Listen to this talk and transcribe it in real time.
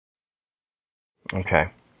Okay.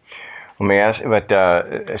 Let me ask, but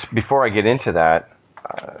before I get into that,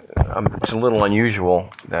 it's a little unusual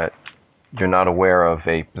that you're not aware of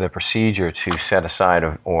the procedure to set aside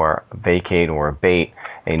or vacate or abate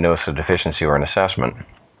a notice of deficiency or an assessment.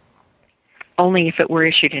 Only if it were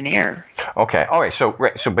issued in error. Okay. All right. So,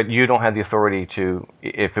 but you don't have the authority to,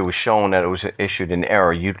 if it was shown that it was issued in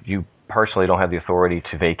error, you personally don't have the authority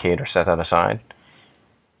to vacate or set that aside?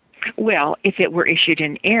 Well, if it were issued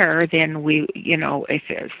in error, then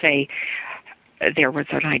if say there was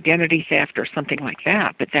an identity theft or something like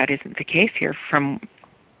that, but that isn't the case here from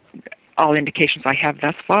all indications I have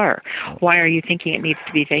thus far. Why are you thinking it needs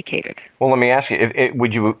to be vacated? Well, let me ask you,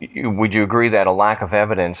 would you agree that a lack of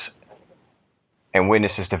evidence and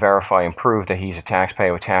witnesses to verify and prove that he's a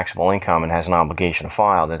taxpayer with taxable income and has an obligation to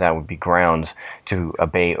file, that would be grounds to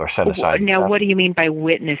abate or set aside? Now, what do you mean by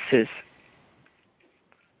witnesses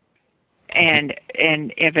and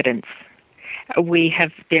evidence? We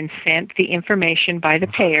have been sent the information by the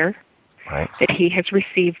payer, right, that he has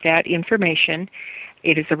received that information.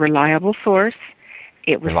 It is a reliable source.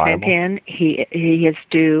 It was sent in. He is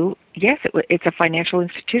due. Yes, it's a financial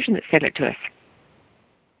institution that sent it to us.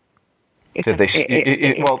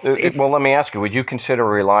 Well, let me ask you, would you consider a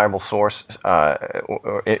reliable source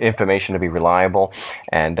information to be reliable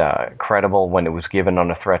and credible when it was given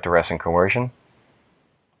under threat, duress, and coercion?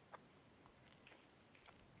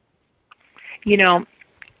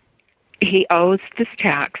 He owes this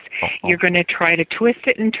tax. You're going to try to twist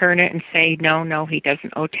it and turn it and say, no, he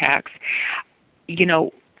doesn't owe tax.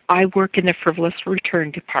 I work in the frivolous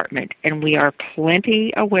return department, and we are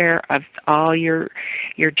plenty aware of all your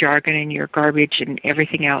jargon and your garbage and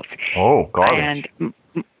everything else. Oh, garbage. And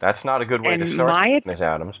that's not a good way to start, Ms.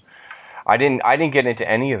 Adams. I didn't get into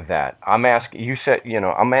any of that. I'm asking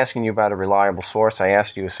you about a reliable source. I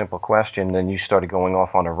asked you a simple question, then you started going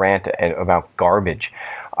off on a rant about garbage.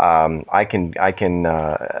 I can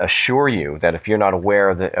assure you that if you're not aware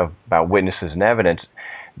about witnesses and evidence,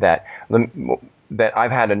 that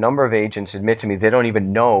I've had a number of agents admit to me they don't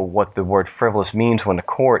even know what the word frivolous means when the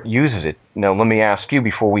court uses it. Now, let me ask you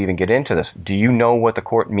before we even get into this, do you know what the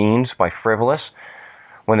court means by frivolous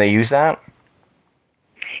when they use that?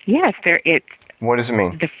 Yes, what does it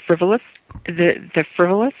mean? The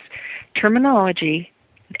frivolous terminology,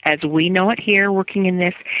 as we know it here working in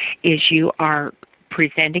this, is you are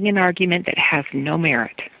presenting an argument that has no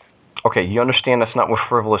merit. Okay, you understand that's not what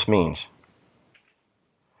frivolous means.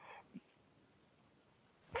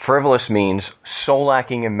 Frivolous means so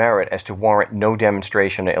lacking in merit as to warrant no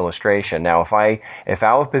demonstration or illustration. Now, if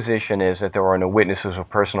our position is that there are no witnesses of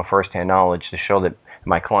personal first-hand knowledge to show that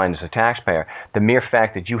my client is a taxpayer, the mere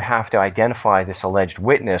fact that you have to identify this alleged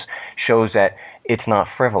witness shows that it's not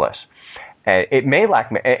frivolous. It may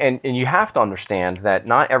lack, and you have to understand that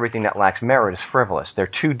not everything that lacks merit is frivolous. They're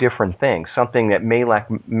two different things. Something that may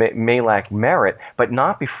lack merit but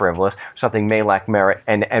not be frivolous. Something may lack merit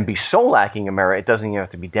and be so lacking in merit it doesn't even have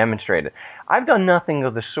to be demonstrated. I've done nothing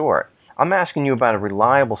of the sort. I'm asking you about a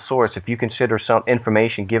reliable source if you consider some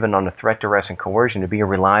information given on the threat, duress, and coercion to be a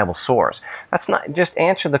reliable source. That's not, just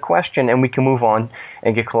answer the question and we can move on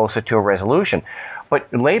and get closer to a resolution. But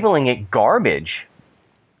labeling it garbage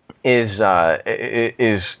is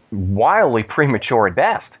wildly premature at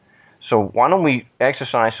best. So why don't we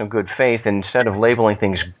exercise some good faith and instead of labeling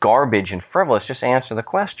things garbage and frivolous, just answer the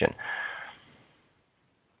question.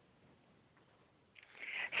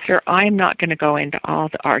 Sir, I'm not going to go into all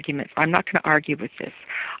the arguments. I'm not going to argue with this.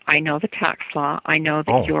 I know the tax law. I know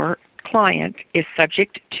that your client is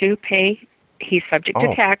subject to pay. He's subject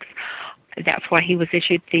to tax. That's why he was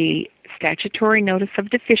issued the statutory notice of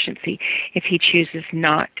deficiency. If he chooses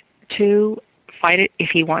not to fight it, if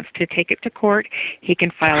he wants to take it to court, he can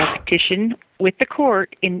file a petition with the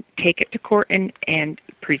court and take it to court and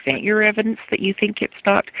present your evidence that you think it's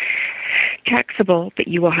not taxable, but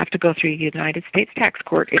you will have to go through the United States Tax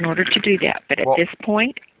Court in order to do that. But at this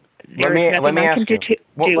point, there is nothing I can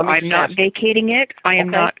do. I'm not vacating it. I am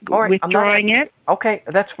not withdrawing it. Okay,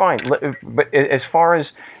 that's fine. But as far as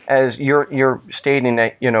you're stating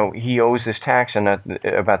that he owes this tax and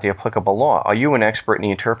about the applicable law, are you an expert in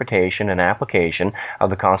the interpretation and application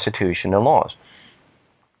of the Constitution and laws?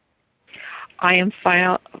 I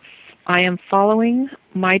am following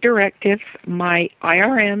my directives, my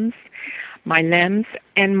IRMs, my LEMs,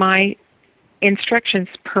 and my instructions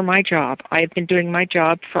per my job. I've been doing my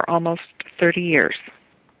job for almost 30 years.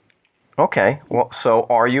 Okay. Well, so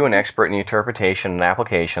are you an expert in the interpretation and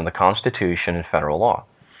application of the Constitution and federal law?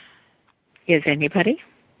 Is anybody?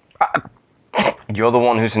 You're the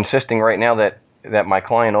one who's insisting right now that my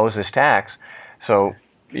client owes his tax. So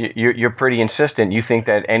you're pretty insistent. You think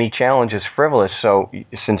that any challenge is frivolous. So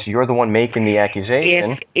since you're the one making the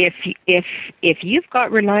accusation, if you've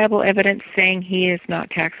got reliable evidence saying he is not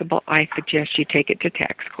taxable, I suggest you take it to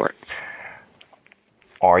tax court.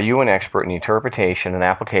 Are you an expert in the interpretation and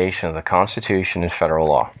application of the Constitution and federal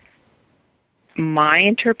law? My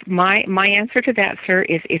answer to that, sir,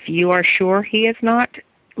 is if you are sure he is not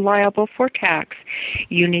liable for tax,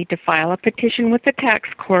 you need to file a petition with the tax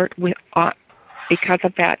court because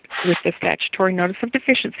of that, with the statutory notice of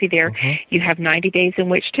deficiency there. Mm-hmm. You have 90 days in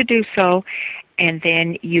which to do so, and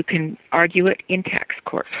then you can argue it in tax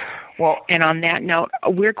court. Well, and on that note,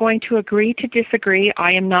 we're going to agree to disagree.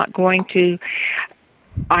 I am not going to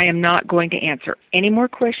answer any more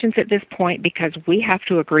questions at this point because we have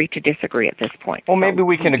to agree to disagree at this point. Well, maybe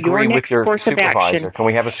we can agree with your supervisor. Can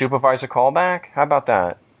we have a supervisor call back? How about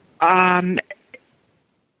that?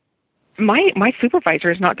 My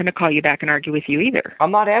supervisor is not going to call you back and argue with you either.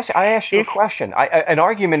 I'm not asking. I asked you a question. An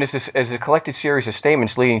argument is a collected series of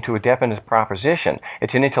statements leading to a definite proposition.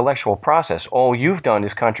 It's an intellectual process. All you've done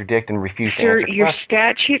is contradict and refuse to answer questions.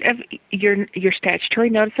 Your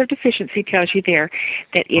statutory notice of deficiency tells you there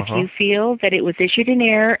that if you feel that it was issued in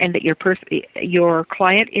error and that your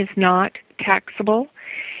client is not taxable,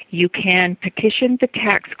 you can petition the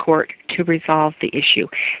tax court to resolve the issue.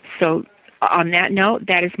 So on that note,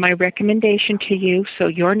 that is my recommendation to you. So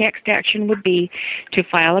your next action would be to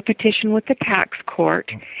file a petition with the tax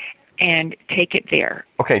court and take it there.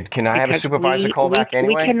 Okay, can I have a supervisor call back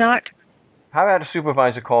anyway? We cannot. How about a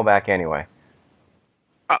supervisor call back anyway?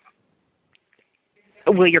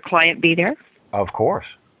 Will your client be there? Of course.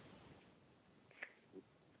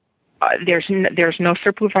 There's no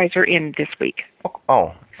supervisor in this week.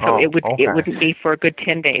 So it wouldn't be for a good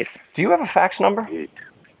 10 days. Do you have a fax number?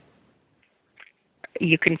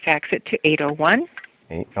 You can fax it to 801.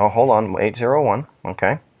 Hold on, 801.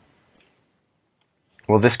 Okay.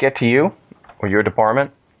 Will this get to you or your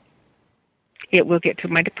department? It will get to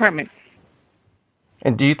my department.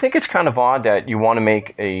 And do you think it's kind of odd that you want to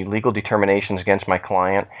make a legal determinations against my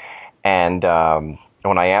client, and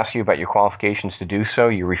when I ask you about your qualifications to do so,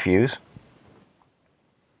 you refuse?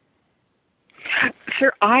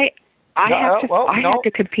 Sir, I have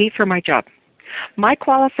to compete for my job. My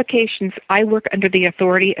qualifications, I work under the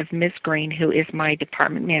authority of Ms. Green, who is my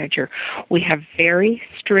department manager. We have very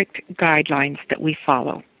strict guidelines that we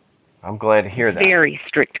follow. I'm glad to hear that. Very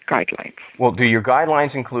strict guidelines. Well, do your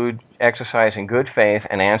guidelines include exercising good faith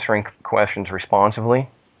and answering questions responsibly?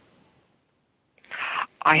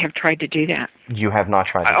 I have tried to do that. You have not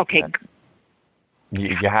tried to do that.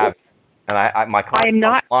 You have. And my client is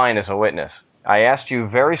on line as a witness. I asked you a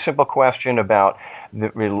very simple question about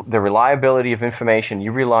the reliability of information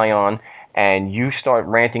you rely on, and you start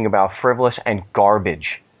ranting about frivolous and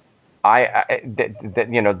garbage. I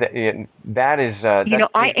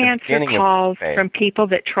answer calls from people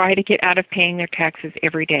that try to get out of paying their taxes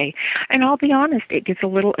every day. And I'll be honest, it gets a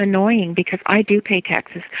little annoying because I do pay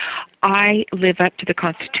taxes. I live up to the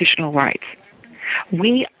constitutional rights.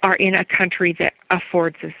 We are in a country that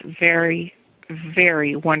affords us very,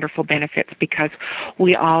 very wonderful benefits because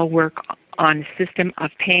we all work on a system of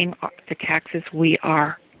paying the taxes we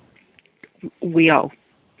owe.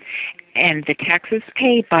 And the taxes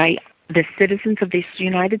paid by the citizens of this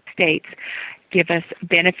United States give us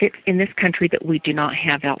benefits in this country that we do not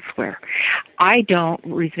have elsewhere. I don't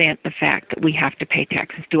resent the fact that we have to pay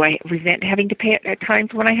taxes. Do I resent having to pay it at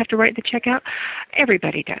times when I have to write the check out?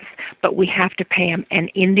 Everybody does. But we have to pay them,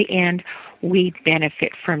 and in the end, we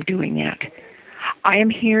benefit from doing that. I am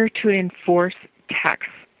here to enforce the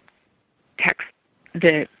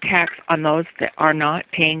tax on those that are not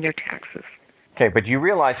paying their taxes. Okay, but you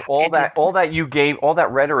realize all that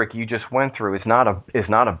rhetoric you just went through is not a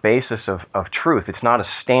basis of truth. It's not a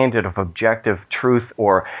standard of objective truth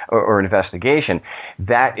or investigation.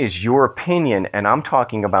 That is your opinion, and I'm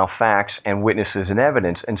talking about facts and witnesses and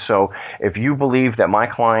evidence. And so, if you believe that my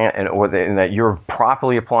client and that you're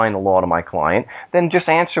properly applying the law to my client, then just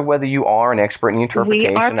answer whether you are an expert in the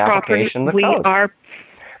interpretation and application of the code.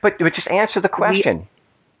 But just answer the question.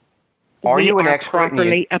 Are you an expert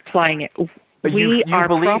properly applying it? We are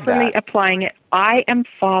properly applying it. I am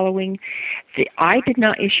following I did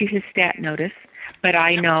not issue his stat notice, but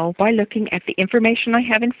I know by looking at the information I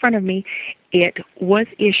have in front of me, it was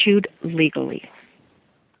issued legally.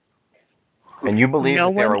 And you believe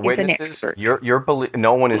that there are witnesses? No one is an expert.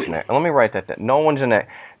 No one is an expert. Let me write that down.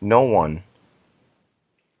 No one.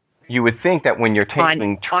 You would think that when you're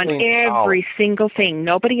taking on every single thing,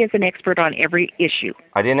 nobody is an expert on every issue.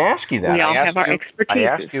 I didn't ask you that. We all have our expertise. I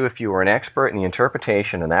asked you if you were an expert in the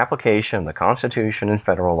interpretation and application of the Constitution and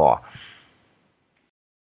federal law.